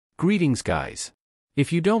Greetings guys.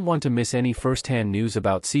 If you don't want to miss any first-hand news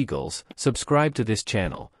about Seagulls, subscribe to this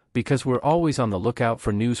channel, because we're always on the lookout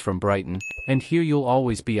for news from Brighton, and here you'll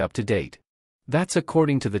always be up to date. That's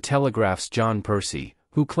according to the Telegraph's John Percy,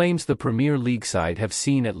 who claims the Premier League side have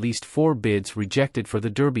seen at least 4 bids rejected for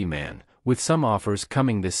the Derby man, with some offers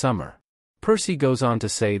coming this summer. Percy goes on to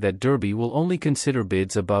say that Derby will only consider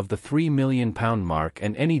bids above the £3 million mark,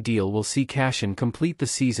 and any deal will see Cashin complete the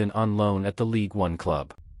season on loan at the League One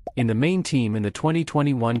club in the main team in the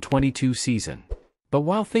 2021-22 season. But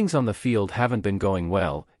while things on the field haven't been going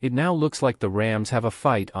well, it now looks like the Rams have a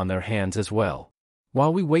fight on their hands as well.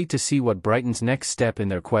 While we wait to see what Brighton's next step in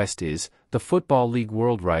their quest is, the Football League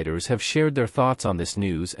World writers have shared their thoughts on this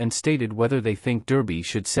news and stated whether they think Derby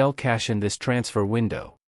should sell Cashin this transfer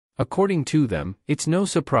window. According to them, it's no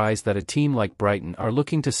surprise that a team like Brighton are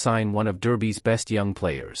looking to sign one of Derby's best young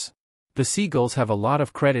players. The Seagulls have a lot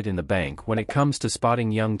of credit in the bank when it comes to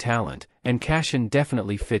spotting young talent, and Cashin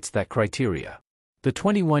definitely fits that criteria. The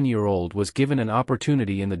 21-year-old was given an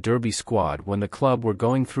opportunity in the Derby squad when the club were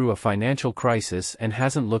going through a financial crisis and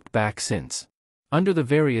hasn't looked back since. Under the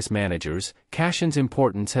various managers, Cashin's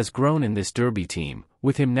importance has grown in this Derby team,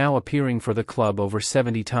 with him now appearing for the club over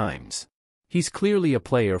 70 times. He's clearly a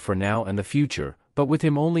player for now and the future, but with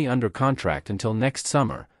him only under contract until next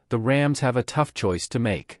summer, the Rams have a tough choice to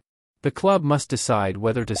make. The club must decide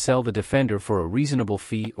whether to sell the defender for a reasonable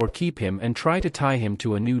fee or keep him and try to tie him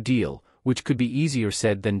to a new deal, which could be easier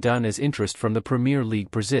said than done as interest from the Premier League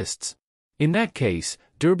persists. In that case,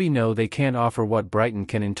 Derby know they can't offer what Brighton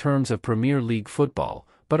can in terms of Premier League football,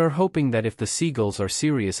 but are hoping that if the Seagulls are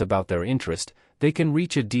serious about their interest, they can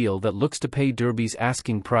reach a deal that looks to pay Derby's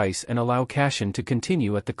asking price and allow Cashin to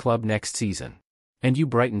continue at the club next season. And you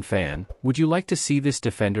Brighton fan, would you like to see this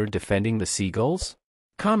defender defending the Seagulls?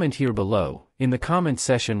 Comment here below, in the comment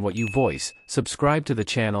section what you voice, subscribe to the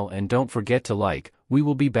channel and don't forget to like. We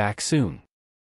will be back soon.